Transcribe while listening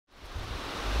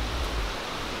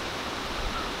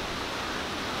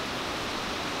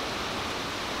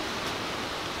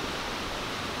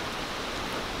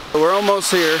we're almost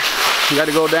here. We got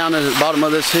to go down to the bottom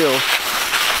of this hill.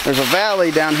 There's a valley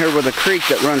down here with a creek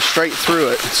that runs straight through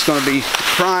it. It's going to be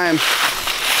prime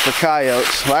for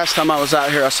coyotes. Last time I was out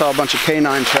here, I saw a bunch of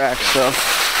canine tracks, so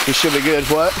we should be good.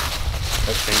 What?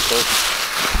 That's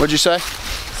sinkhole. What'd you say?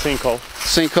 Sinkhole.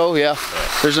 Sinkhole, yeah.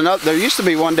 There's another. There used to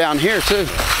be one down here too.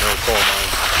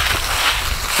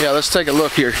 Yeah, let's take a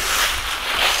look here.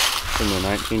 In the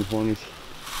 1920s.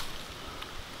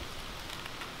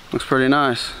 Looks pretty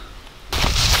nice.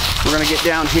 We're gonna get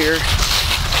down here,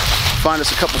 find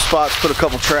us a couple spots, put a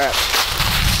couple traps.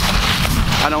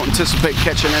 I don't anticipate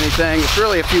catching anything. It's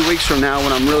really a few weeks from now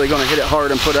when I'm really gonna hit it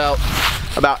hard and put out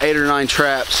about 8 or 9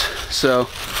 traps. So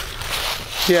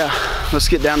yeah, let's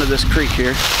get down to this creek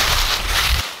here.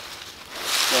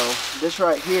 So this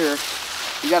right here,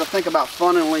 you gotta think about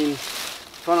funneling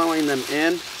them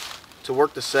in to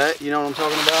work the set. You know what I'm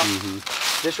talking about?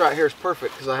 Mm-hmm. This right here is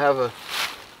perfect because I have a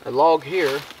log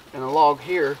here and a log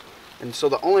here, and so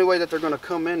the only way that they're going to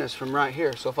come in is from right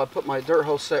here. So if I put my dirt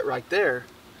hole set right there,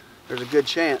 there's a good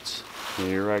chance. Yeah,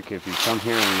 you're right. If you come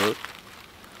here and look,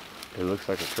 it looks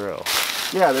like a trail.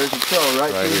 Yeah, there's a trail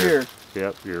right through here.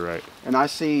 Yep, you're right. And I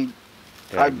see.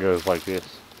 Yeah, it goes like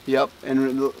this. Yep.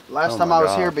 And the last time I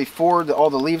was here, before all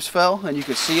the leaves fell and you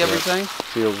could see everything.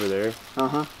 See over there?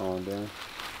 Uh-huh. Falling down.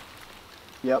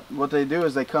 Yep. What they do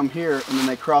is they come here and then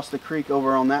they cross the creek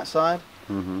over on that side.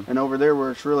 Mm-hmm. And over there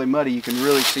where it's really muddy, you can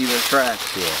really see their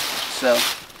tracks. Yeah. So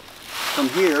from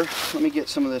here, let me get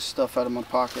some of this stuff out of my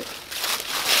pocket.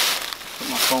 Put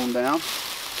my phone down.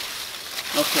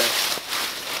 Okay.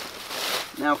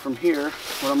 Now from here,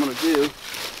 what I'm going to do,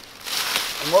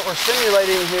 and what we're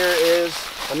simulating here is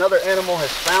another animal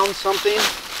has found something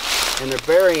and they're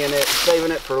burying it,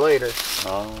 saving it for later.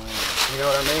 Oh. You know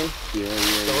what I mean? Yeah,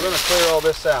 yeah. So we're going to clear all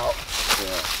this out.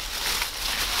 Yeah.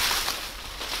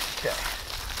 Okay.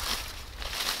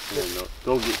 Yeah,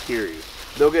 they'll get curious.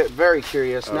 They'll get very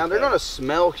curious. Okay. Now they're going to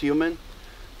smell human.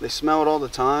 They smell it all the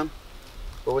time.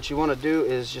 But what you want to do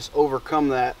is just overcome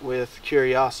that with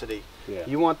curiosity. Yeah.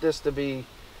 You want this to be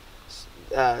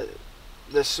the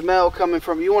smell coming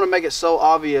from, you want to make it so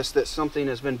obvious that something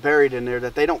has been buried in there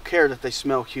that they don't care that they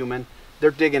smell human.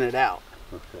 They're digging it out.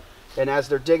 Okay. And as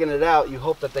they're digging it out, you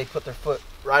hope that they put their foot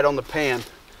right on the pan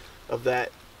of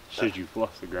that. Should you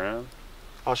fluff the ground?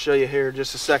 I'll show you here in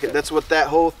just a second. Okay. That's what that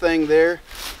whole thing there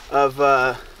of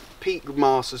peat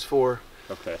moss is for.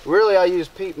 Okay. Really, I use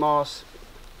peat moss.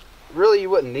 Really, you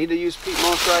wouldn't need to use peat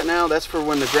moss right now. That's for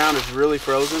when the ground is really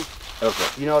frozen.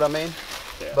 Okay. You know what I mean?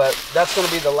 Yeah. But that's going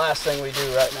to be the last thing we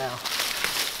do right now.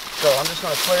 So I'm just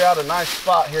going to clear out a nice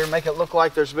spot here, make it look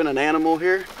like there's been an animal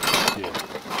here. Yeah.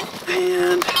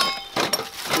 And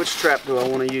which trap do I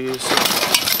want to use?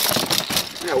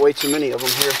 I got way too many of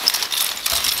them here.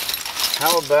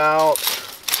 How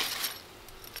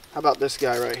about this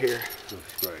guy right here?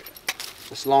 Right.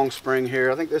 This long spring here.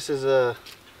 I think this is a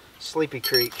Sleepy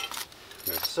Creek.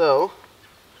 Yeah. So,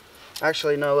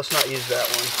 actually no, let's not use that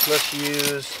one. Let's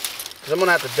use, because I'm going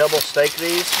to have to double stake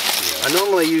these. Yeah. I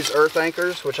normally use earth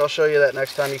anchors, which I'll show you that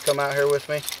next time you come out here with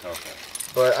me. Okay.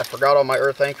 But I forgot all my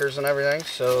earth anchors and everything,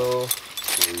 so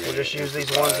we'll just use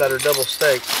these ones that are double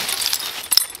staked.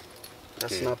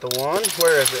 That's not the one.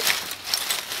 Where is it?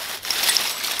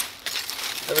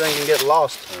 Everything can get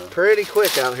lost pretty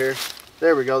quick out here.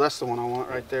 There we go. That's the one I want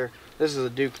right there. This is a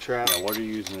Duke trap. Now, what are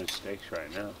you using as stakes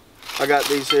right now? I got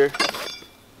these here.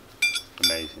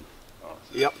 Amazing. Awesome.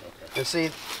 Yep. Okay. And see,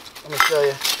 let me show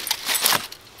you.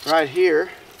 Right here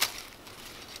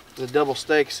is a double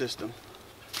stake system.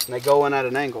 And they go in at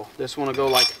an angle. This one will go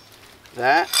like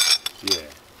that. Yeah.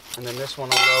 And then this one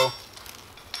will go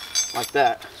like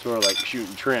that. Sort of like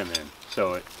shooting trim in,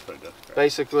 so it does crack.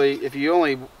 Basically, if you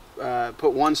only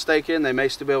put one stake in, they may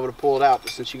still be able to pull it out.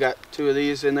 But since you got 2 of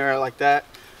these in there like that,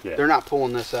 they're not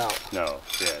pulling this out. No,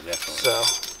 yeah, definitely. So,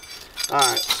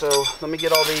 alright, so let me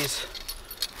get all these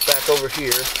back over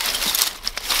here.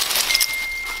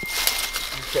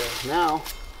 Okay, now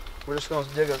we're just going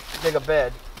to dig a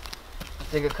bed.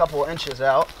 Dig a couple of inches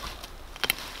out.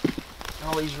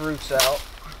 All these roots out.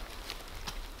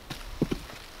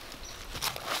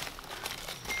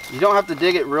 You don't have to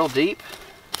dig it real deep.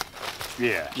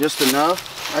 Yeah. Just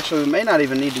enough. Actually, we may not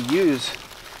even need to use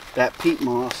that peat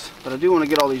moss, but I do want to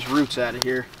get all these roots out of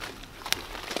here.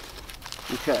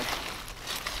 Okay.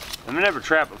 I've never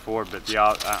trapped before, but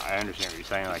I understand what you're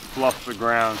saying. Like fluff the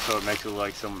ground so it makes it look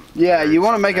like some. Yeah, you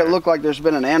want to make it look like there's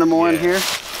been an animal in here,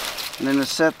 and then to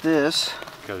set this.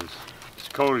 Because as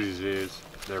cold as it is,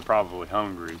 they're probably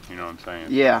hungry. You know what I'm saying?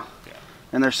 Yeah. Yeah.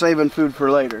 And they're saving food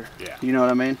for later. Yeah. You know what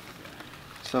I mean? Yeah.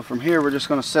 So from here, we're just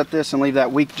going to set this and leave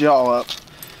that weak jaw up.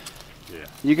 Yeah.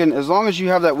 You can, as long as you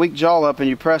have that weak jaw up and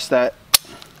you press that,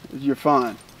 you're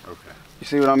fine. Okay. You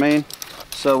see what I mean?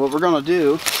 So what we're gonna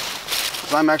do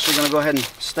is I'm actually gonna go ahead and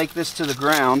stake this to the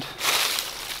ground.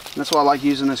 And that's why I like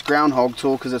using this groundhog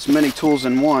tool, because it's many tools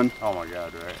in one. Oh my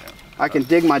God, right. Yeah. I can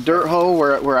dig my dirt hole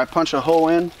where I punch a hole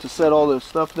in to set all the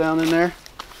stuff down in there.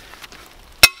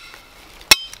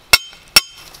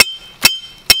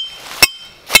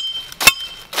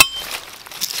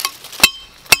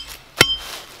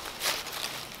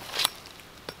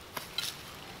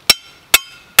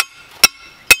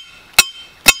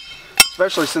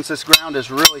 Especially since this ground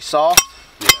is really soft.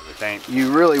 Yeah, but thank you.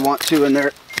 You really want to in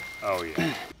there. Oh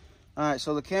yeah. Alright,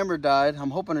 so the camera died.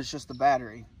 I'm hoping it's just the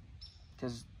battery,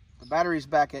 because the battery's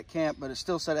back at camp, but it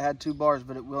still said it had 2 bars,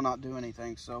 but it will not do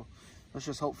anything. So let's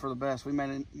just hope for the best. We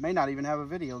may not even have a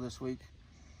video this week,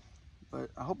 but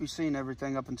I hope you've seen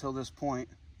everything up until this point.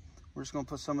 We're just going to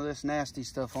put some of this nasty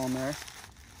stuff on there.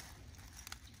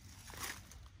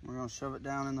 We're going to shove it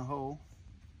down in the hole.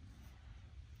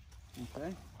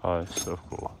 Okay. Oh, that's so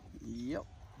cool. Yep.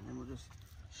 And we'll just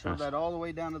shove that all the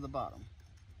way down to the bottom.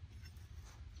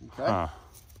 Okay. Huh.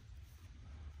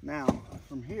 Now,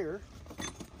 from here,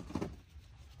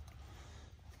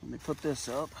 let me put this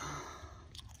up.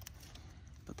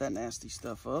 Put that nasty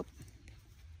stuff up.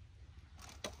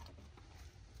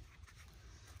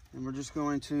 And we're just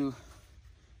going to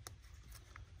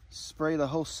spray the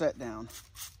whole set down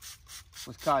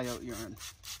with coyote urine.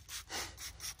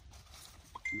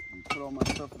 And put all my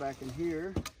stuff back in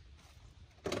here.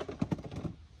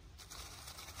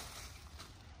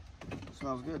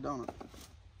 Smells good, don't it?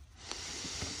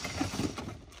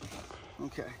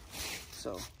 Okay,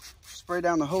 so spray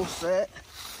down the whole set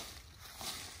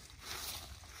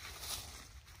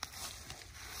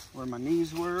where my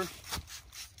knees were.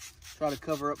 Try to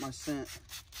cover up my scent.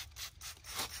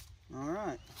 All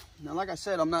right. Now, like I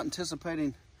said, I'm not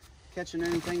anticipating catching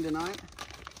anything tonight.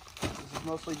 This is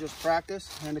mostly just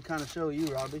practice and to kind of show you,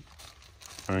 Robbie.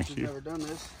 Thank you. You've never done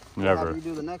this. Never. I'll have you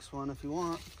do the next one if you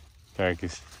want. Thank you.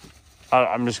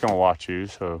 I'm just gonna watch you,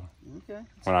 so Okay.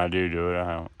 when I do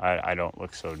it, I don't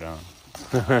look so dumb.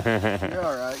 You're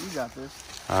all right. You got this.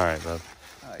 All right, bud.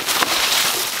 All right.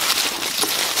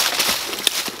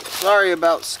 Sorry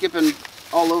about skipping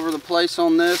all over the place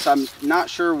on this. I'm not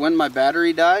sure when my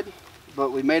battery died,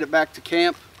 but we made it back to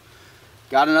camp,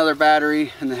 got another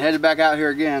battery, and then headed back out here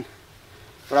again.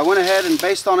 But I went ahead and,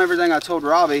 based on everything I told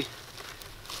Robbie,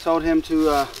 told him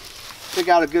to pick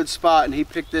out a good spot, and he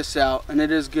picked this out, and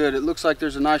it is good. It looks like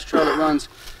there's a nice trail that runs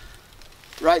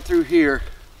right through here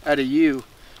at a U.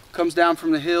 Comes down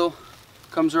from the hill,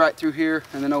 comes right through here,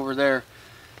 and then over there.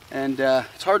 And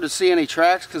it's hard to see any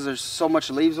tracks because there's so much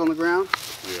leaves on the ground.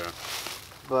 Yeah.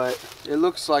 But it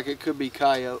looks like it could be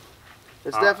coyote.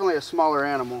 It's definitely a smaller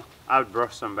animal. I would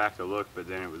brush some back to look, but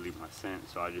then it would leave my scent,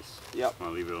 so I just want to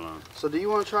leave it alone. So do you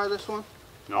want to try this one?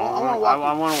 No, I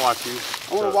want to watch you.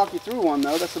 I want to walk you through one,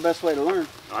 though. That's the best way to learn.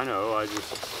 I know. I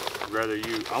just rather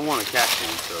you. I want to catch him,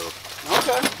 so.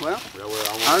 Okay. Well, that way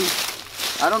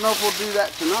I don't know if we'll do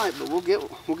that tonight, but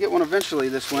we'll get one eventually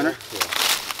this winter. Yeah.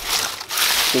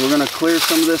 So we're gonna clear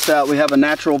some of this out. We have a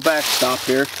natural backstop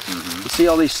here. You see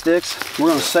all these sticks? We're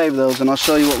gonna save those, and I'll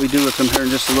show you what we do with them here in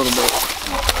just a little bit.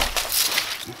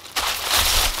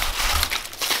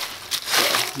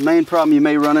 So, the main problem you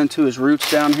may run into is roots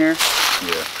down here.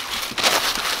 Yeah.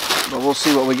 But we'll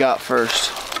see what we got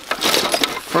first.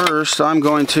 First, I'm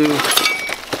going to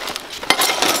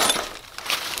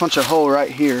punch a hole right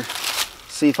here.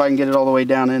 See if I can get it all the way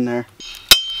down in there.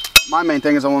 My main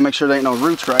thing is I want to make sure there ain't no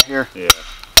roots right here. Yeah.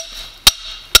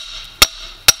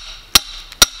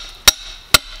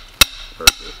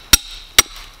 Perfect.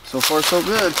 So far, so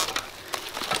good.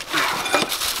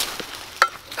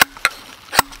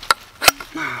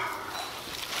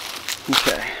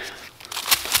 Okay.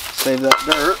 Save that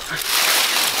dirt.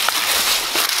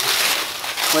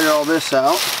 Clear all this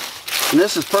out. And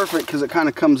this is perfect because it kind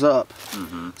of comes up.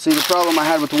 See, the problem I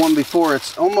had with the one before,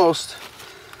 it's almost,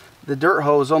 the dirt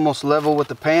hole is almost level with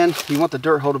the pan. You want the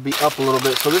dirt hole to be up a little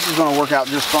bit. So this is going to work out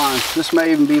just fine. This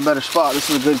may even be a better spot. This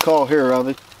is a good call here,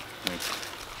 Robbie.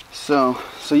 So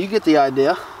you get the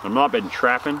idea. I've not been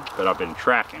trapping, but I've been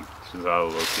tracking since I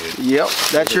was a little kid. Yep,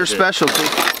 that's your specialty.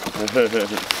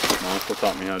 Mom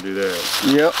taught me how to do that.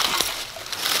 Yep.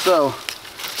 So,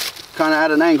 kind of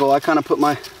at an angle, I kind of put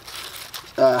my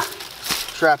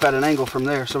trap at an angle from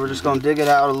there. So we're just going to dig it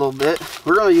out a little bit.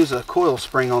 We're going to use a coil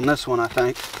spring on this one, I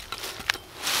think.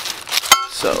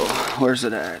 So, where's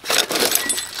it at?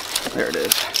 There it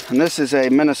is. And this is a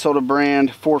Minnesota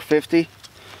brand 450.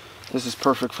 This is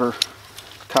perfect for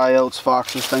coyotes,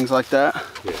 foxes, things like that.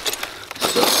 Yeah.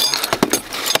 So,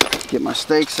 Get my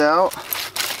stakes out.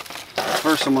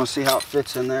 First, I'm going to see how it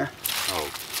fits in there.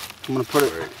 Oh. I'm going to put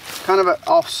it kind of at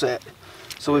offset.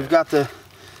 So we've got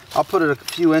I'll put it a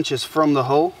few inches from the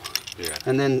hole. Yeah.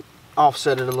 And then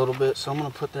offset it a little bit. So I'm going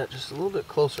to put that just a little bit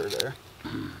closer there.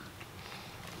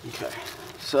 Okay.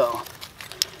 So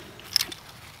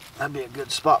that'd be a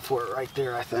good spot for it right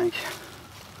there, I think.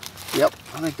 Yep,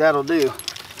 I think that'll do.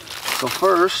 So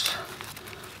first,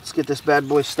 let's get this bad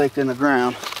boy staked in the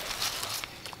ground.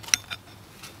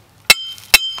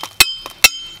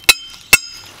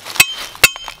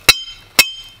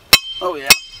 Oh yeah.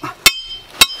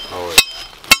 Oh yeah.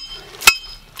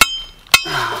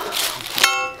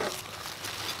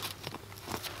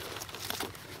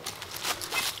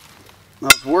 I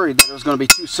was worried that it was going to be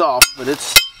too soft, but it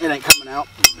ain't coming out.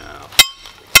 No.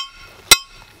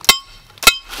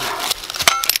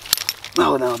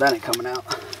 Oh no, that ain't coming out.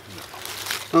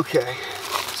 Okay,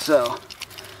 so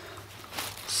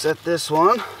set this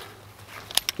one.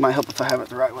 Might help if I have it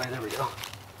the right way. There we go.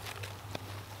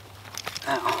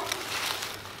 Now,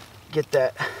 get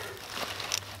that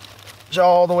jaw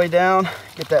all the way down.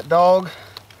 Get that dog.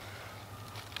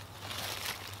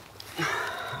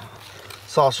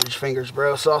 Sausage fingers,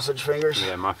 bro. Sausage fingers.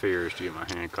 Yeah, my fear is to get my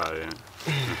hand caught in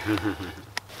it.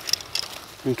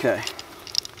 Okay.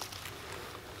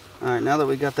 Alright, now that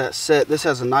we got that set, this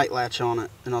has a night latch on it,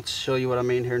 and I'll show you what I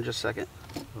mean here in just a second.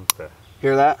 Okay.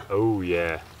 Hear that? Oh,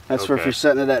 yeah. That's for if you're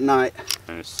setting it at night.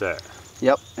 And it's set.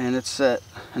 Yep, and it's set,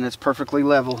 and it's perfectly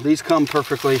level. These come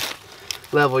perfectly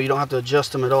level. You don't have to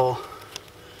adjust them at all.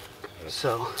 Okay.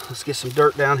 So, let's get some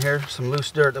dirt down here, some loose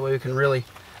dirt, that way we can really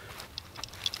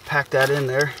pack that in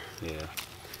there. Yeah.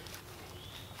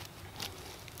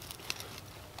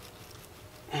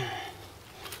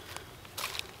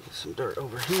 Some dirt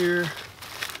over here,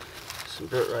 some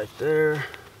dirt right there.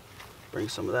 Bring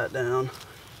some of that down.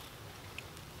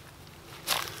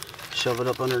 Shove it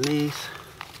up underneath.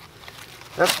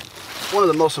 That's one of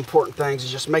the most important things, is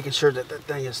just making sure that that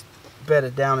thing is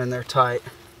bedded down in there tight.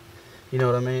 You know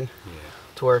what I mean? Yeah.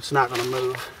 To where it's not going to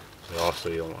move. So also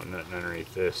you don't want nothing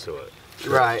underneath this so it trips.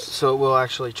 Right, so it will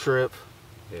actually trip.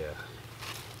 Yeah.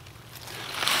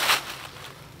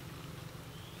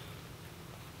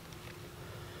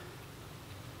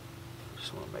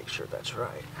 Just want to make sure that's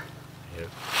right. Yep.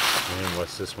 And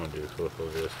what's this one do? Flip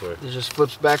over this way? It just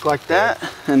flips back like that,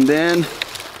 and then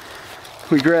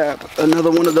we grab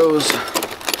another one of those.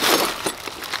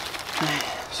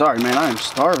 Sorry, man, I am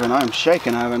starving. I am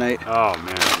shaking. I haven't ate. Oh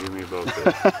man, give me both.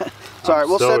 Sorry,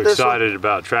 we'll set this. So excited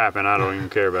about trapping, I don't even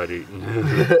care about eating.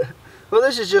 Well,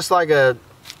 this is just like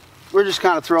we're just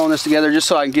kind of throwing this together just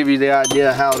so I can give you the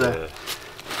idea how to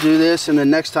do this, and then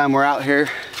next time we're out here,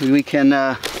 we can.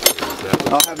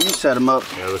 I'll have you set them up.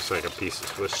 Yeah, it looks like a piece of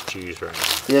Swiss cheese right now.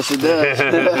 Yes, it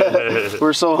does.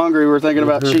 We're so hungry, we're thinking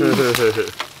about cheese.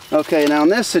 Okay, now in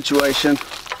this situation,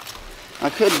 I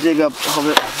could dig up all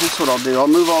this. This is what I'll do. I'll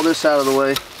move all this out of the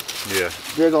way. Yeah.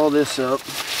 Dig all this up.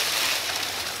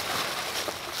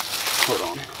 Hold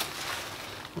on.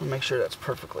 I'll make sure that's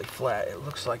perfectly flat. It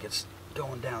looks like it's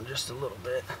going down just a little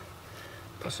bit.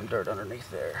 Put some dirt underneath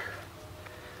there.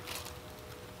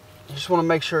 You just want to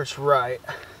make sure it's right.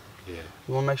 Yeah.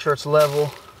 You want to make sure it's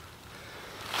level.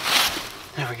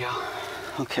 There we go.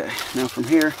 Okay, now from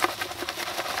here,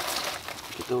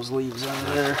 get those leaves out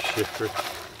of there. Shifter.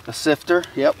 A sifter,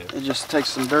 yep. It just takes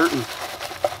some dirt, and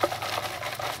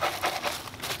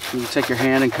you can take your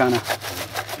hand and kind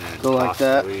of go like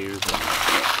that.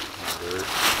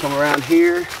 Come around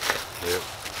here,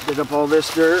 dig up all this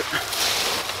dirt.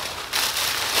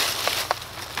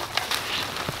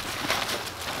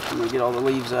 I'm gonna get all the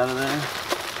leaves out of there.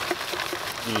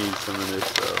 You need some of this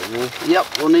wool? Yep,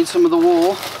 we'll need some of the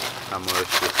wool. How much?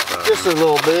 Just a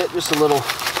little bit, just a little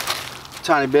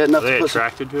tiny bit. Enough Are they to put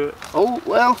attracted to it? Oh,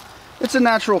 well, it's a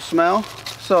natural smell,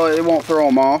 so it won't throw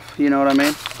them off, you know what I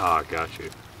mean? Oh, got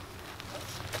you.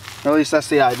 Or at least that's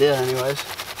the idea anyways.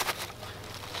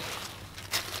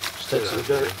 Just take some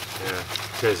dirt. Yeah,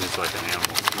 because it's like an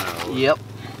animal smell. Yep.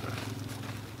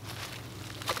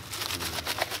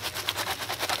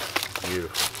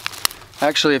 Beautiful.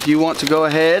 Actually, if you want to go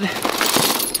ahead,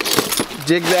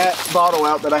 dig that bottle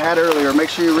out that I had earlier. Make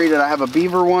sure you read it. I have a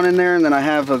beaver one in there, and then I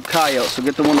have a coyote. So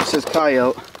get the one that says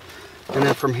coyote. And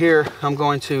then from here, I'm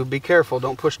going to be careful.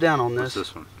 Don't push down on this. What's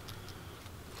this one?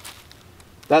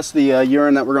 That's the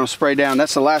urine that we're going to spray down.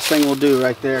 That's the last thing we'll do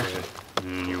right there. Okay.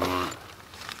 And you want...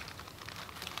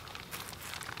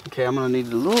 Okay, I'm going to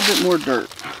need a little bit more dirt.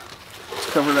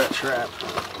 Let's cover that trap.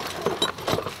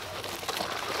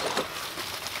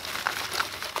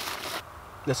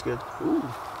 That's good. Ooh.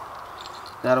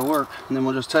 That'll work. And then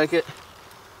we'll just take it,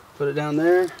 put it down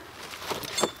there.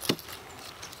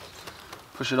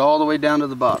 Push it all the way down to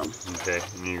the bottom. Okay,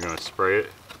 and you're gonna spray it?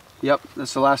 Yep,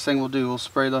 that's the last thing we'll do. We'll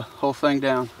spray the whole thing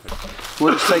down.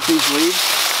 We'll just take these leaves.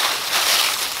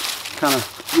 Kind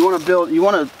of, you want to build,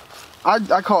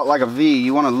 I call it like a V.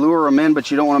 You want to lure them in,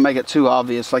 but you don't want to make it too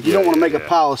obvious. Like you don't want to make a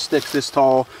pile of sticks this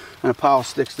tall and a pile of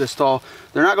sticks this tall.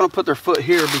 They're not going to put their foot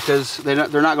here because they're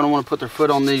not going to want to put their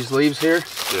foot on these leaves here.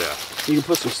 Yeah. You can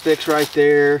put some sticks right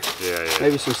there. Yeah.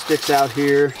 Maybe some sticks out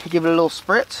here. Give it a little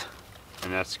spritz.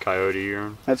 And that's coyote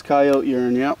urine? That's coyote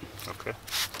urine, yep. Okay.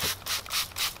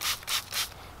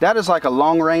 That is like a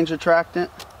long range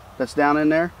attractant that's down in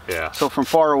there. Yeah. So from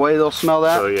far away they'll smell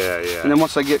that. Oh yeah. And then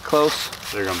once they get close,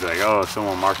 they're gonna be like, oh,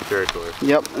 someone marked territory.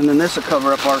 Yep. And then this will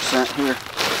cover up our scent here.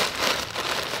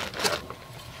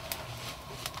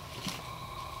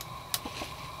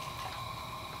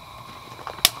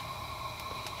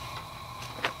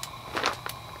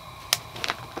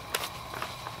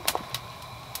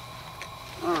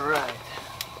 All right.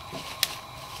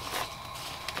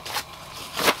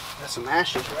 Got some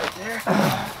ashes right there.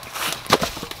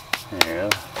 Yeah.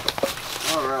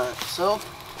 All right, so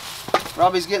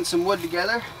Robbie's getting some wood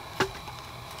together.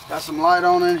 Got some light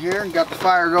on in here and got the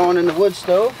fire going in the wood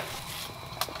stove.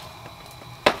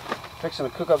 Fixing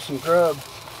to cook up some grub.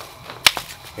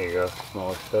 Here you go,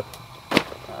 smaller stuff.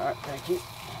 All right, thank you.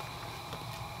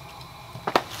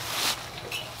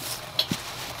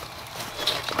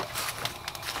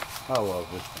 I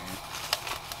love this thing.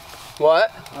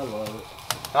 What? I love it.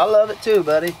 I love it too,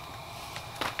 buddy.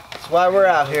 That's why we're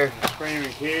out here. Screaming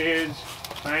kids.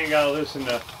 I ain't gotta listen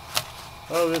to,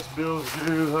 oh, this bill's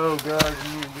due, oh God,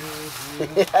 you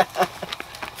do.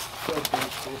 So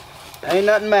peaceful. Ain't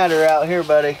nothing matter out here,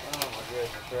 buddy. Oh my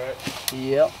goodness, right?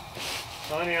 Yep.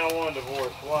 Honey, I want a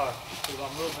divorce. Why? Because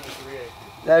I'm moving to 3 acres.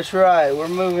 That's right. We're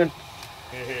moving.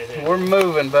 We're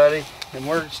moving, buddy. And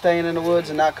we're staying in the woods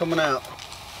and not coming out.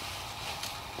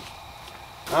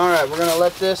 All right, we're gonna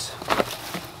let this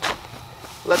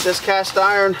cast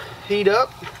iron heat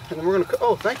up, and then we're gonna.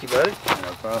 Oh, thank you, buddy.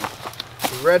 No problem.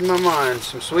 You read my mind.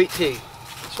 Some sweet tea.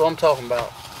 That's what I'm talking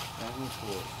about.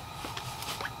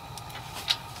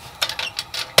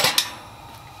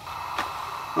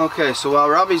 Okay, so while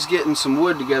Robbie's getting some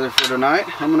wood together for tonight,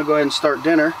 I'm gonna go ahead and start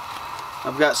dinner.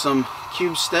 I've got some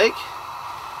cube steak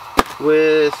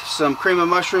with some cream of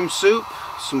mushroom soup,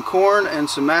 some corn, and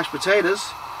some mashed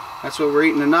potatoes. That's what we're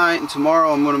eating tonight, and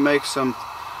tomorrow I'm going to make some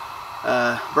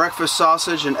breakfast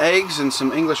sausage and eggs and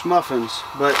some English muffins.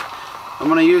 But I'm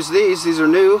going to use these. These are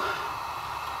new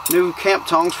camp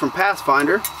tongs from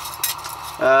Pathfinder.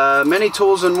 Many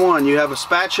tools in one. You have a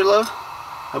spatula,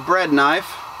 a bread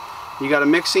knife, you got a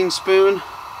mixing spoon,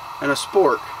 and a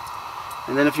spork.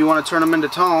 And then if you want to turn them into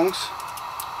tongs,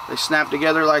 they snap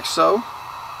together like so.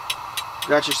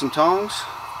 Got you some tongs.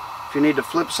 If you need to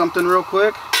flip something real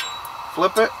quick,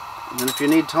 flip it. And then if you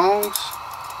need tongs,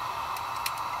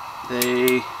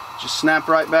 they just snap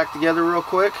right back together real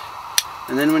quick.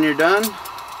 And then when you're done,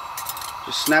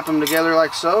 just snap them together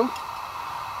like so.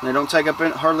 And they don't take up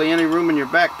hardly any room in your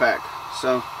backpack.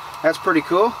 So that's pretty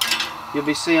cool. You'll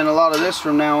be seeing a lot of this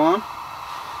from now on.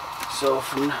 So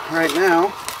from right now,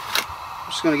 I'm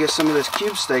just going to get some of this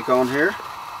cube steak on here.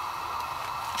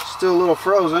 Still a little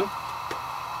frozen.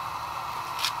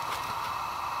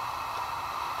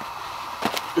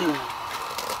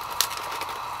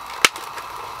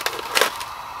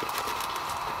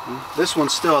 This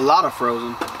one's still a lot of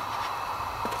frozen.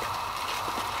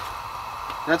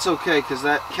 That's okay, because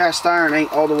that cast iron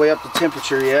ain't all the way up to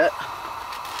temperature yet.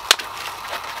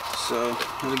 So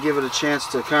I'm going to give it a chance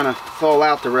to kind of thaw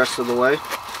out the rest of the way. It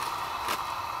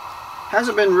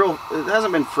hasn't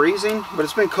been freezing, but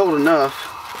it's been cold enough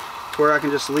where I can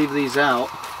just leave these out.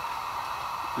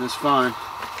 And it's fine.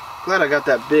 Glad I got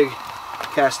that big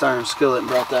cast iron skillet and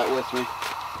brought that with me.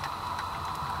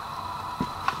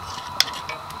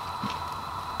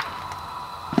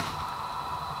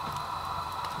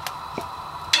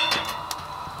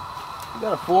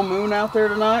 Got a full moon out there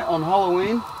tonight on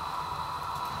Halloween.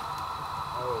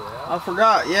 Oh yeah? I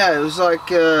forgot. Yeah, it was like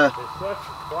it's such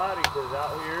cloudy because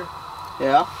out here,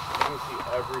 yeah, you can see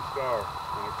every star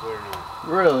on a clear night.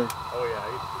 Really? Oh yeah,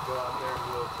 I used to go out there in the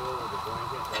little field with a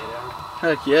blanket, lay down.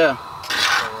 Heck yeah.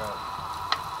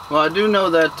 Well, I do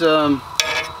know that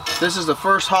this is the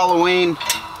first Halloween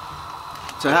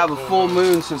to have a full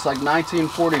moon since like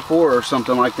 1944 or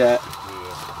something like that.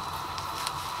 Yeah.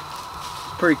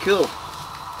 Pretty cool.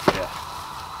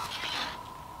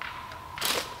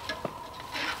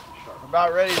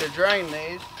 About ready to drain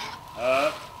these.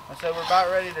 I said we're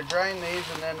about ready to drain these,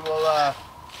 and then we'll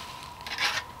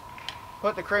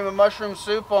put the cream of mushroom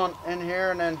soup in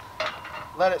here and then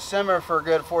let it simmer for a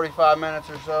good 45 minutes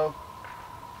or so.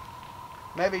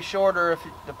 Maybe shorter,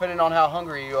 depending on how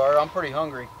hungry you are. I'm pretty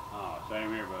hungry. Oh,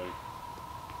 same here, buddy.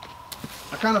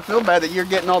 I kind of feel bad that you're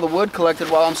getting all the wood collected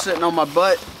while I'm sitting on my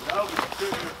butt. No, we're cooking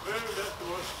the food. That's the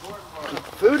most important part.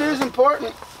 Food is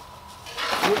important.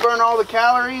 You burn all the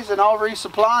calories and I'll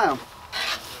resupply them.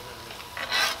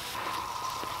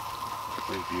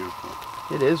 It's beautiful.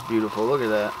 It is beautiful. Look at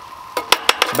that.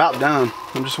 It's about done.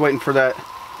 I'm just waiting for that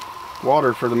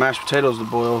water for the mashed potatoes to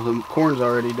boil. The corn's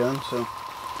already done, so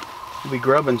we'll be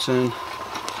grubbing soon.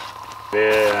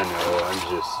 Yeah, I know. I'm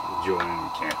just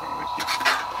enjoying camping with you.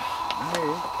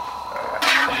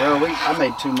 Well, I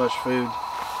made too much food.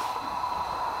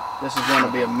 This is going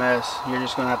to be a mess. You're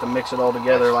just going to have to mix it all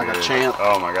together That's like good. a champ.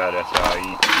 Oh my God, that's how I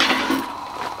eat.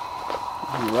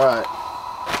 All right.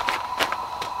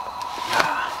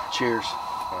 Cheers.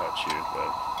 Oh, cheers,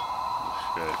 bud. Looks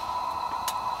good.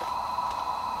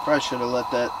 Probably should have let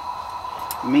that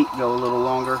meat go a little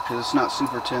longer because it's not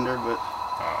super tender, but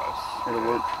it'll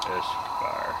work. It's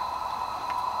fire.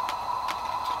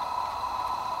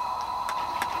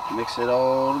 Mix it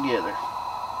all together.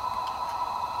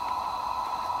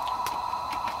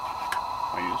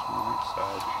 I use my right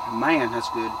side. Man,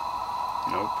 that's good.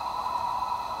 Nope.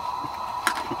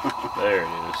 There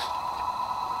it is.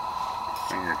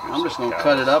 I'm just going to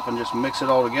cut it up and just mix it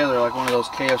all together like one of those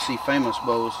KFC famous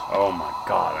bowls. Oh my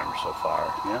God, I'm so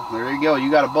fire. Yeah, there you go. You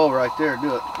got a bowl right there.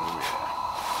 Do it. Oh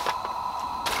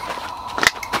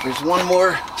yeah. There's one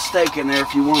more steak in there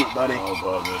if you want it, buddy. Oh,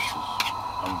 bud,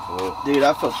 I'm full. Dude,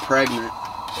 I feel pregnant.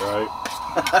 Right?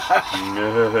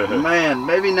 Man,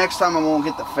 maybe next time I won't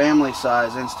get the family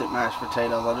size instant mashed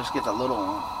potatoes. I'll just get the little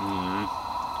one. Mm-hmm.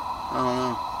 I don't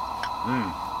know.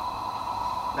 Mm.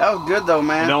 That was good though,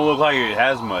 man. It don't look like it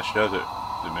has much, does it?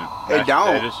 It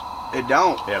don't. It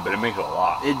don't. Yeah, but it makes a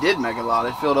lot. It did make a lot.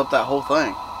 It filled up that whole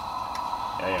thing.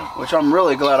 Damn. Which I'm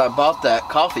really glad I bought that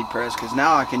coffee press because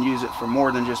now I can use it for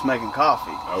more than just making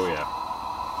coffee. Oh yeah.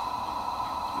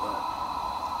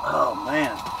 Oh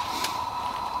man.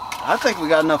 I think we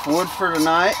got enough wood for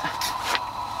tonight.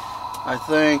 I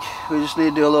think we just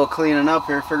need to do a little cleaning up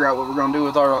here, figure out what we're going to do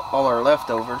with all our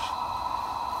leftovers.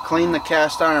 Clean the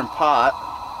cast iron pot.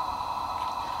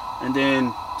 And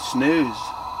then snooze.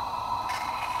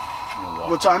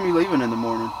 What time are you leaving in the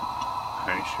morning?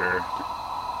 I ain't sure.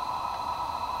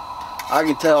 I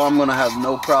can tell I'm going to have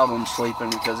no problem sleeping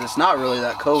because it's not really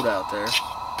that cold out there.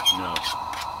 No.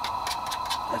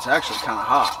 It's actually kind of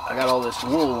hot. I got all this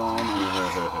wool on and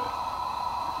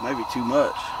maybe too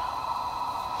much.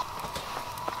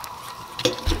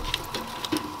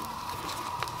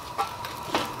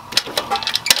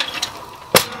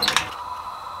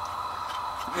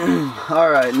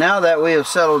 Alright, now that we have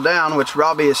settled down, which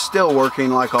Robbie is still working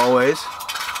like always.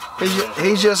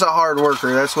 He's just a hard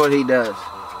worker. That's what he does.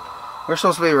 We're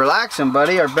supposed to be relaxing,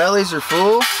 buddy. Our bellies are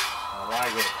full. I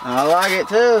like it. I like it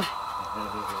too.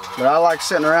 But I like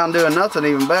sitting around doing nothing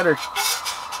even better.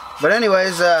 But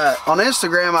anyways, on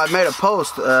Instagram I made a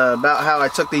post about how I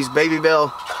took these Baby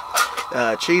Bell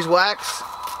cheese wax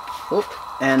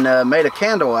and made a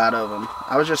candle out of them.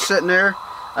 I was just sitting there.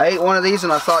 I ate one of these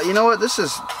and I thought, you know what, this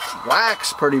is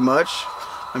wax pretty much.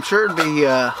 I'm sure it'd be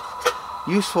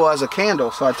useful as a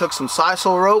candle. So I took some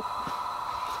sisal rope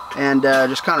and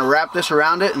just kind of wrapped this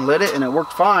around it and lit it, and it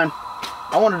worked fine.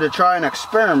 I wanted to try an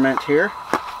experiment here.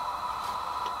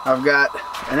 I've got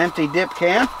an empty dip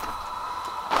can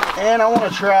and I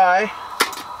want to try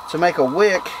to make a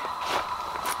wick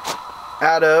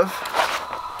out of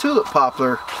tulip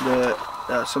poplar,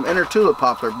 some inner tulip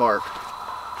poplar bark.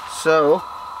 So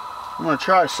I'm going to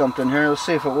try something here. Let's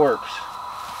see if it works.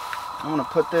 I'm going to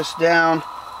put this down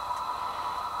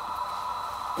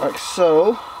like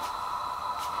so.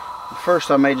 First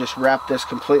I may just wrap this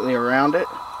completely around it.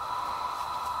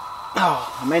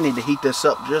 Oh, I may need to heat this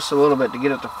up just a little bit to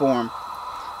get it to form.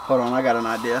 Hold on, I got an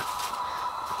idea.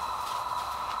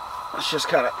 Let's just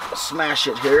kind of smash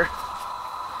it here.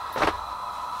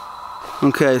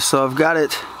 Okay, so I've got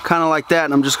it kind of like that,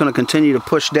 and I'm just going to continue to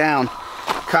push down,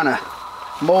 kind of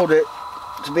mold it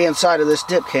to be inside of this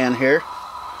dip can here.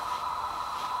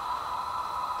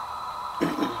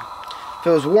 If it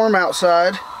was warm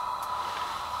outside,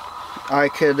 I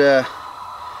could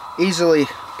easily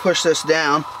push this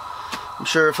down. I'm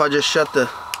sure if I just shut the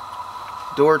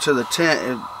door to the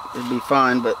tent, it'd be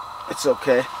fine, but it's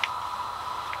okay.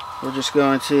 We're just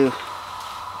going to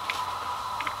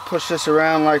push this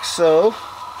around like so.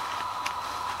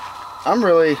 I'm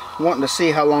really wanting to see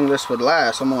how long this would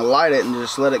last. I'm going to light it and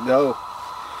just let it go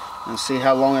and see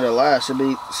how long it'll last.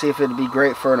 See if it'd be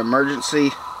great for an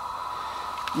emergency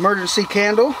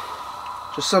candle.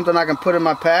 Just something I can put in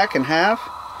my pack and have.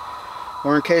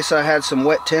 or in case I had some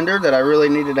wet tinder that I really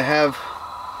needed to have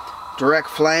direct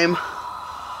flame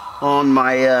on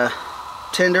my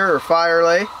tinder or fire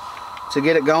lay to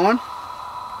get it going.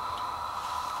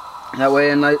 That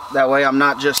way I'm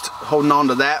not just holding on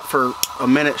to that for a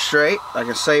minute straight. I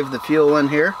can save the fuel in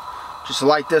here. Just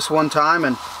light this one time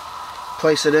and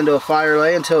place it into a fire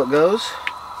lay until it goes.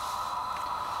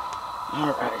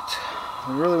 Alright,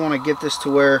 we really want to get this to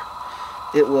where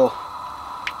it will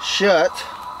shut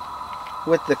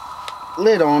with the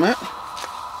lid on it.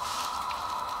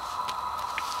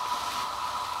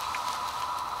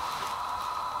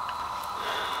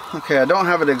 Okay, I don't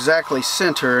have it exactly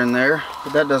center in there,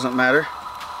 but that doesn't matter.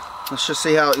 Let's just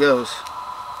see how it goes.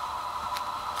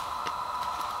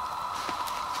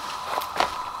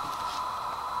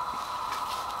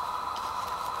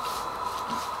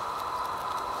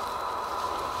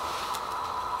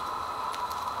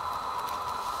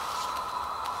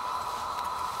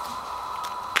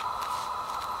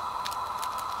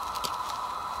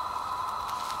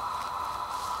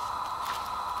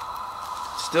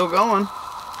 Still going.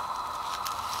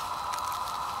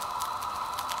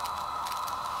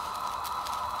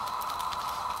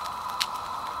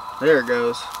 There it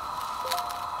goes.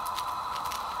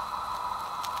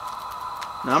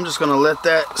 Now I'm just going to let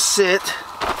that sit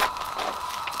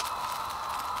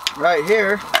right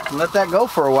here and let that go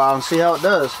for a while and see how it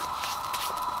does.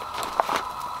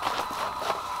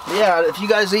 Yeah, if you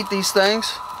guys eat these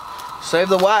things, save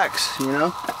the wax, you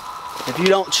know. If you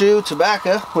don't chew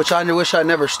tobacco, which I wish I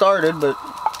never started, but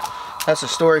that's a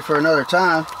story for another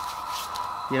time.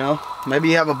 You know, maybe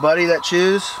you have a buddy that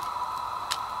chews,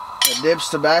 that dips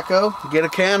tobacco, get a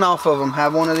can off of them,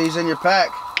 have one of these in your pack.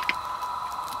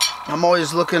 I'm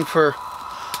always looking for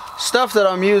stuff that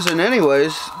I'm using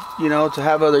anyways, you know, to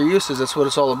have other uses. That's what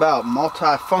it's all about,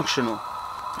 multifunctional.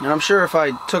 And I'm sure if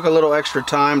I took a little extra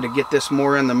time to get this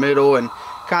more in the middle and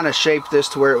kind of shape this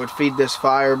to where it would feed this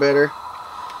fire better,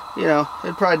 you know,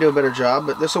 it'd probably do a better job,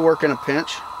 but this will work in a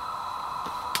pinch.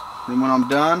 Then when I'm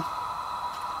done,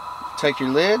 take your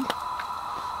lid,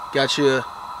 got you a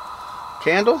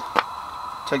candle,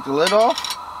 take the lid off.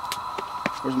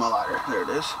 Where's my lighter? There it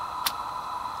is.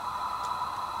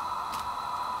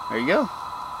 There you go.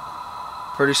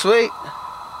 Pretty sweet.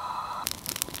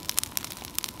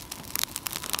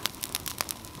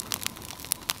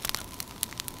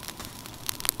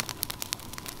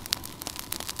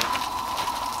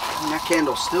 And that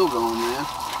candle's still going, man.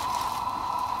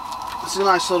 It's a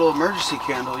nice little emergency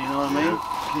candle, you know what I mean? In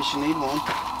case you need one.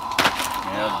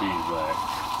 Yeah, beeswax.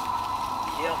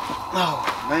 Yep. Oh,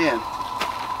 man.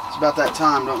 It's about that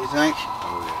time, don't you think?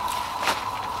 Oh, yeah.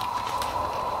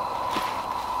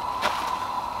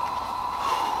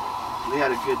 We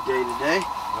had a good day today.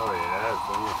 Oh, yeah, that's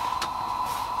fun.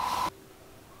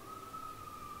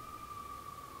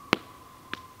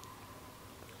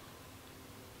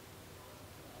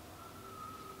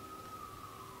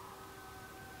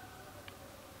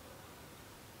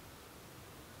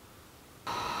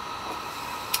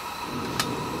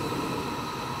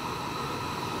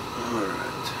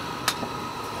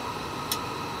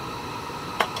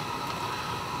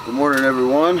 Good morning,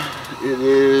 everyone. It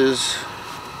is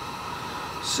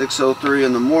 6:03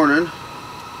 in the morning.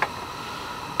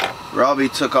 Robbie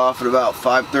took off at about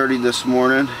 5:30 this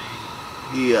morning.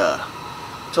 He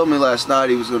told me last night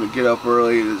he was going to get up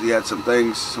early because he had some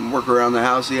things, some work around the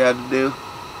house he had to do.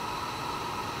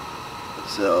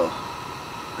 So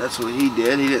that's what he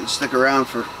did. He didn't stick around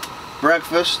for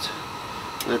breakfast.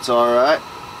 That's alright.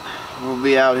 We'll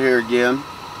be out here again.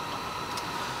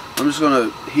 I'm just going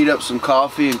to heat up some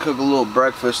coffee and cook a little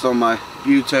breakfast on my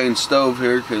butane stove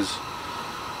here because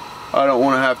I don't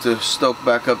want to have to stoke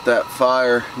back up that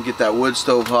fire and get that wood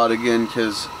stove hot again,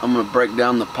 because I'm going to break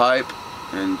down the pipe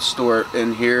and store it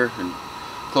in here and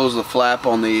close the flap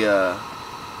on the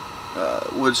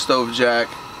wood stove jack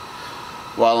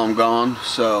while I'm gone.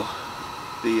 So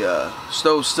the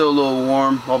stove's still a little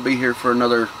warm. I'll be here for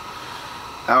another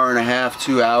hour and a half,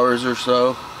 2 hours or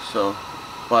so. So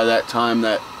by that time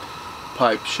that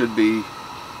pipe should be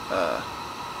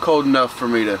cold enough for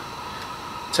me to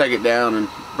take it down and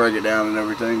break it down and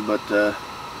everything. But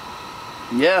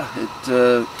yeah,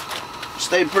 it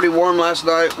stayed pretty warm last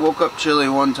night. Woke up chilly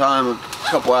one time a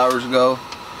couple hours ago.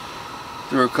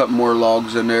 Threw a couple more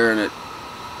logs in there and it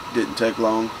didn't take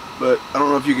long. But I don't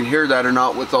know if you can hear that or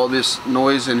not with all this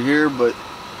noise in here, but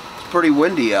it's pretty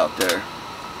windy out there.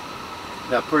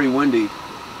 Got pretty windy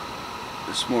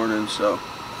this morning, so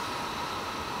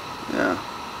yeah,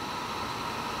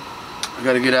 I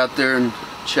got to get out there and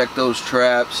check those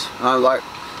traps. Like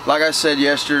I said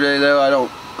yesterday, though,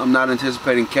 I'm not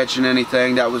anticipating catching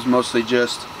anything. That was mostly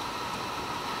just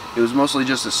It was mostly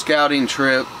just a scouting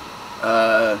trip,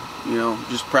 you know,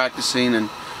 just practicing and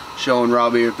showing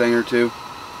Robbie a thing or two.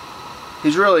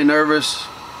 He's really nervous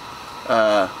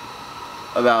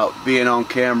about being on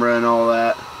camera and all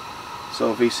that.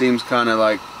 So if he seems kind of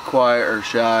like quiet or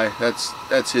shy,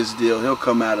 that's his deal. He'll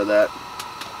come out of that.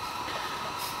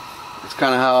 It's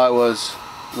kind of how I was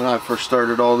when I first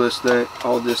started all this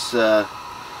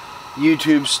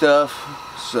YouTube stuff.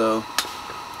 So,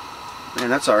 man,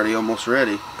 that's already almost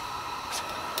ready.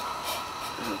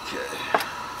 Okay,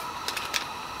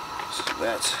 so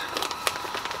that's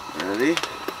ready.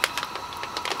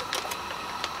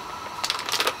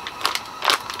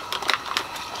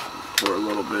 Pour a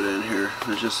little bit in here.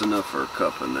 There's just enough for a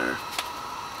cup in there.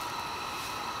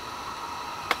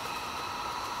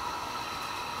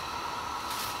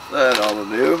 That ought to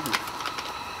do.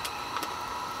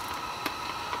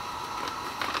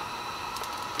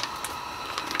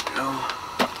 There we go.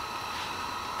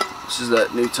 This is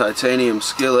that new titanium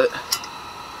skillet.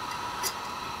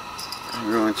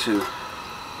 I'm going to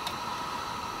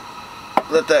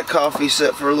let that coffee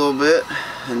set for a little bit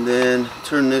and then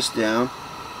turn this down.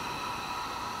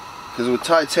 Because with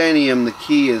titanium, the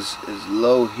key is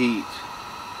low heat.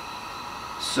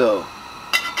 So,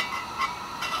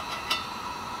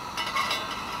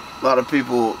 a lot of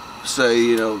people say,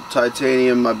 you know,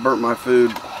 titanium, I burnt my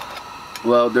food.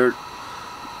 Well, the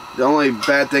only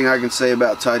bad thing I can say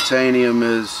about titanium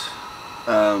is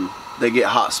they get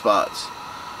hot spots.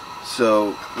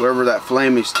 So wherever that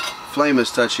flame is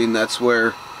touching, that's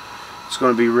where it's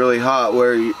going to be really hot.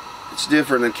 It's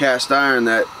different than cast iron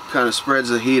that kind of spreads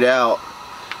the heat out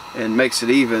and makes it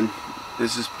even.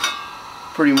 This is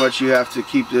pretty much, you have to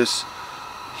keep this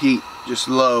heat just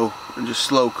low and just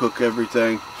slow cook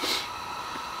everything.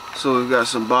 So we've got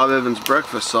some Bob Evans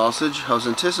breakfast sausage. I was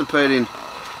anticipating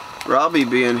Robbie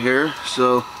being here,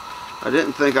 so I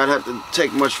didn't think I'd have to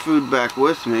take much food back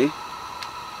with me.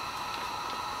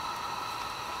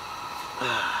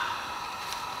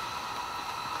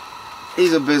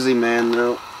 He's a busy man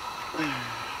though.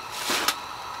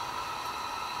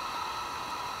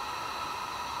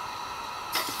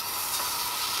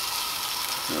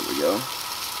 There we go.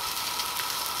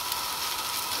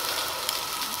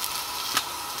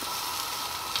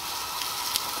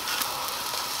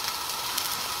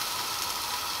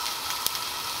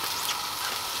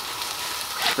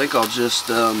 I think I'll just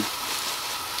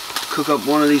cook up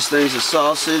one of these things of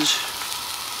sausage,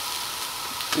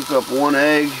 cook up one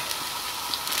egg,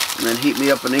 and then heat me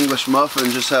up an English muffin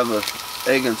and just have a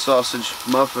egg and sausage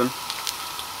muffin.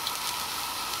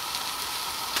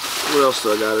 What else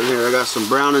do I got in here? I got some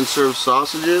brown and served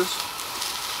sausages.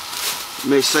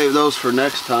 May save those for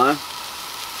next time.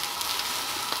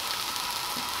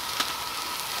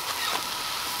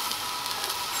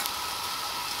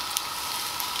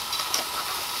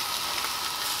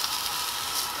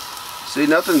 See,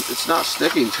 nothing, it's not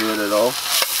sticking to it at all.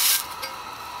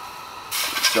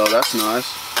 So that's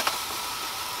nice.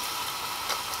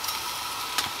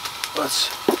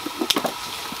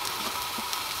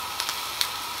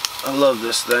 I love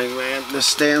this thing, man. This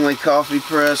Stanley coffee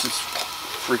press, it's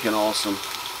freaking awesome.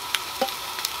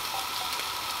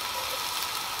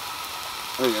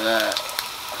 Look at that.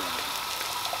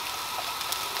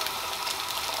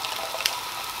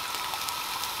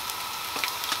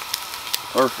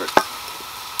 Perfect.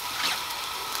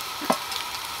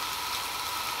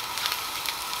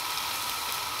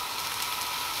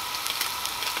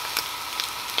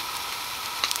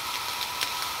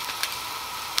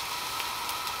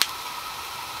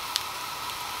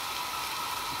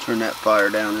 Turn that fire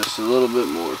down just a little bit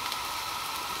more.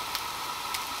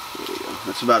 There we go.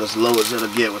 That's about as low as it'll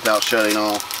get without shutting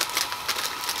off.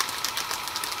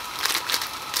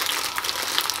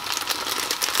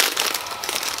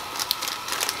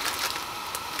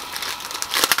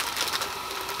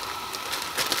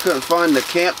 I couldn't find the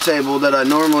camp table that I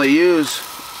normally use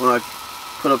when I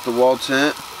put up the wall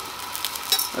tent.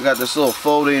 I got this little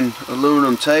folding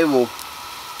aluminum table,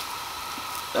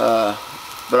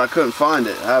 but I couldn't find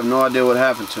it. I have no idea what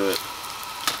happened to it.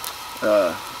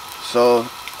 So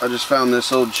I just found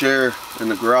this old chair in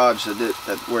the garage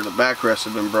where the backrest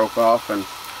had been broke off, and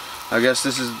I guess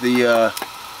this is the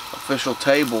official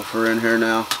table for in here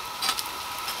now.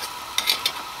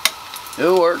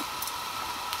 It'll work.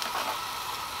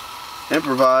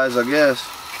 Improvise, I guess.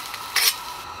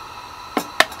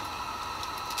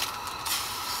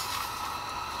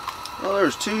 Oh,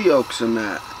 there's 2 yolks in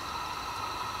that.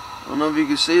 I don't know if you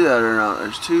can see that or not.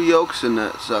 There's 2 yolks in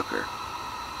that sucker.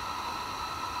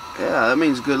 Yeah, that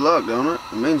means good luck, don't it?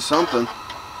 It means something.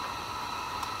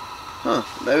 Huh,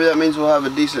 maybe that means we'll have a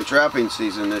decent trapping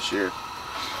season this year.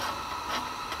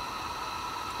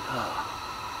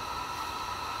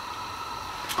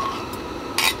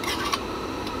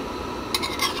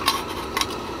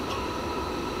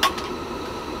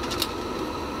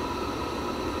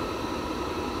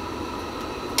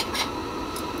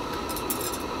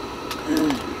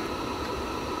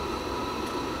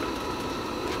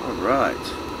 Alright.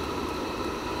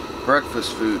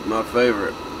 Breakfast food, my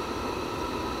favorite.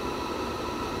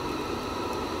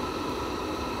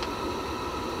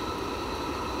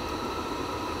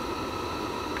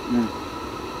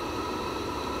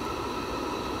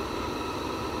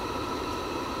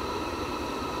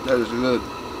 That is good.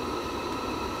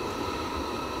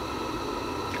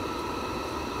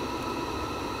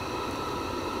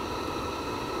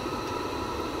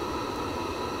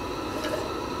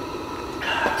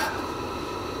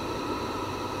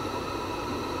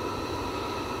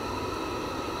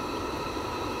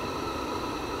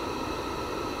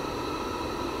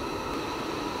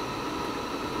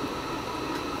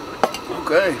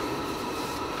 Okay,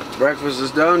 breakfast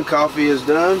is done, coffee is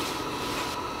done.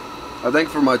 I think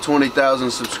for my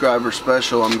 20,000 subscriber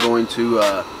special, I'm going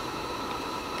to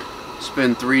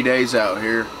spend 3 days out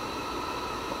here.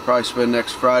 I'll probably spend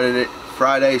next Friday,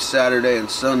 Saturday, and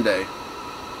Sunday.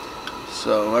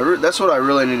 So that's what I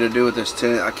really need to do with this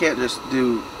tent. I can't just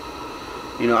do,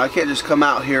 I can't just come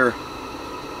out here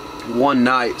one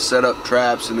night, set up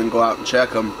traps, and then go out and check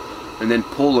them, and then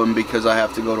pull them because I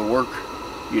have to go to work,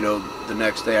 the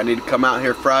next day. I need to come out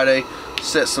here Friday,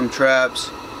 set some traps,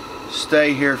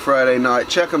 stay here Friday night,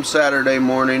 check them Saturday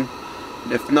morning.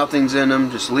 If nothing's in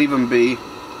them, just leave them be.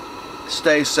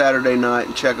 Stay Saturday night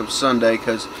and check them Sunday,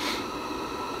 because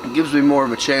it gives me more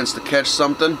of a chance to catch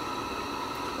something.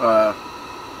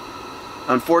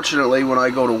 Unfortunately, when I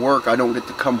go to work, I don't get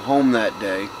to come home that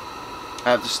day.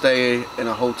 I have to stay in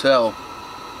a hotel.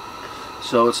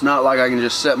 So it's not like I can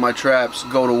just set my traps,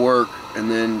 go to work,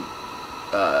 and then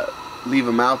leave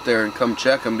them out there and come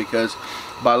check them, because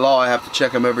by law I have to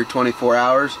check them every 24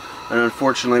 hours, and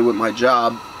unfortunately with my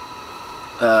job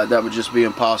that would just be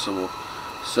impossible.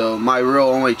 So my real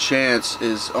only chance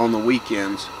is on the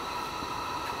weekends.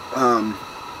 I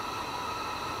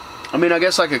mean, I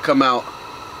guess I could come out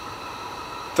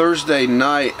Thursday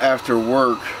night after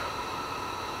work,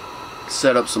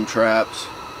 set up some traps.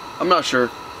 I'm not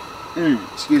sure.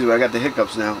 Excuse me, I got the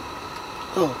hiccups now.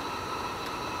 Oh.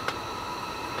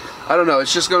 I don't know,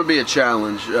 it's just going to be a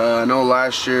challenge. I know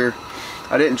last year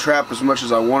I didn't trap as much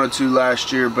as I wanted to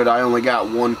last year, but I only got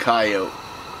one coyote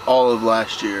all of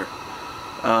last year.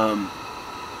 I'm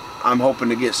hoping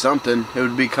to get something. It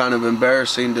would be kind of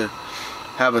embarrassing to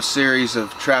have a series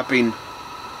of trapping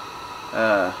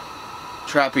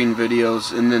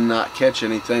videos and then not catch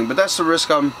anything, but that's the risk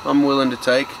I'm willing to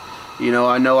take.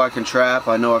 I know I can trap.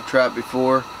 I know I've trapped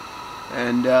before,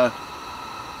 and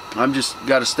I'm just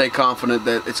got to stay confident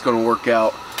that it's going to work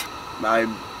out.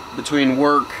 Between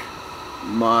work,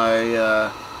 my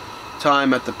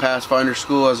time at the Pathfinder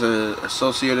school as an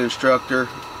associate instructor,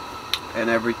 and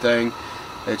everything,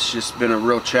 it's just been a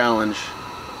real challenge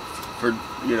for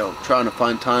trying to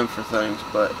find time for things.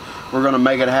 But we're going to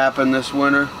make it happen this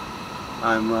winter.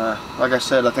 I'm like I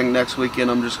said, I think next weekend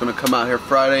I'm just going to come out here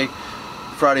Friday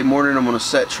morning. I'm going to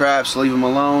set traps, leave them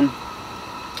alone.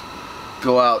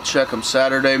 Go out, check them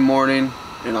Saturday morning,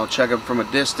 and I'll check them from a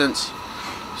distance.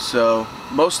 So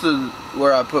most of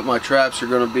where I put my traps are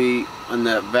going to be in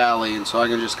that valley, and so I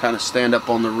can just kind of stand up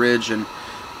on the ridge and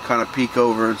kind of peek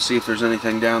over and see if there's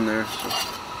anything down there. So.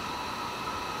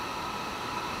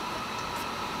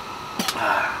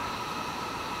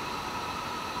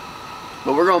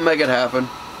 But we're going to make it happen,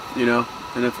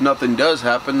 and if nothing does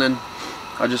happen, then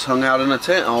I just hung out in a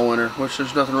tent all winter, which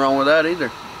there's nothing wrong with that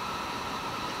either.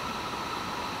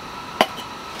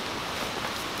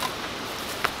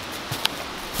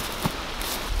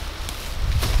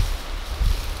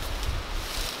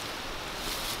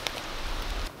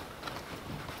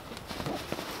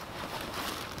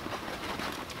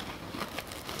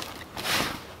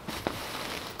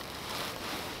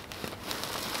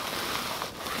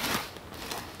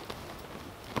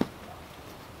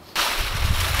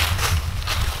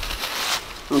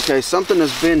 Okay, something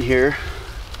has been here,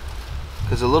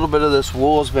 because a little bit of this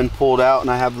wool has been pulled out, and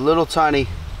I have little tiny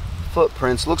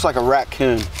footprints. Looks like a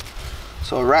raccoon.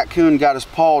 So a raccoon got his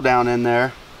paw down in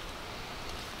there,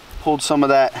 pulled some of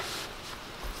that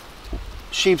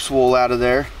sheep's wool out of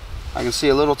there. I can see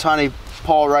a little tiny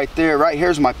paw right there. Right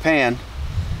here's my pan,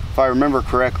 if I remember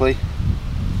correctly.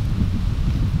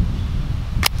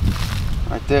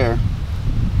 Right there.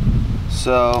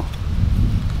 So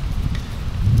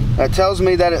that tells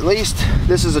me that at least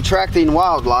this is attracting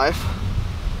wildlife.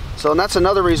 So, and that's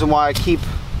another reason why I keep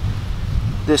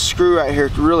this screw right here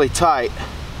really tight.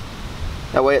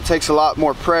 That way it takes a lot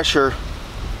more pressure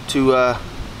to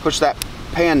push that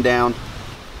pan down.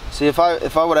 See, if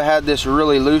I would have had this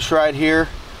really loose right here,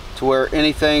 to where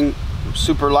anything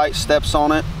super light steps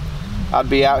on it, I'd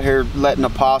be out here letting a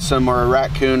possum or a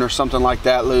raccoon or something like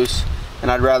that loose, and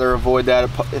I'd rather avoid that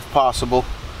if possible.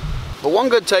 But one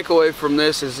good takeaway from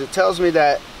this is it tells me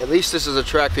that at least this is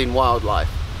attracting wildlife.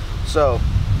 So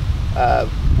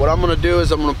what I'm going to do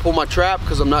is I'm going to pull my trap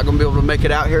because I'm not going to be able to make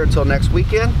it out here until next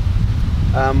weekend.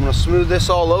 I'm going to smooth this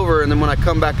all over, and then when I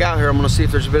come back out here, I'm going to see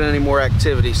if there's been any more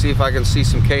activity, see if I can see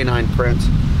some canine prints.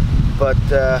 But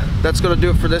that's going to do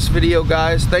it for this video,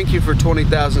 guys. Thank you for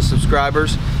 20,000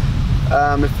 subscribers.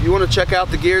 If you want to check out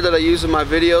the gear that I use in my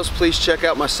videos, please check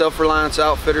out my Self-Reliance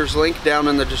Outfitters link down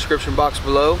in the description box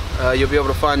below. You'll be able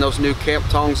to find those new camp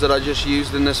tongs that I just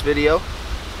used in this video.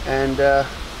 And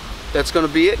that's going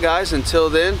to be it, guys. Until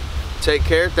then, take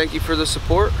care. Thank you for the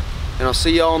support, and I'll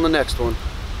see y'all on the next one.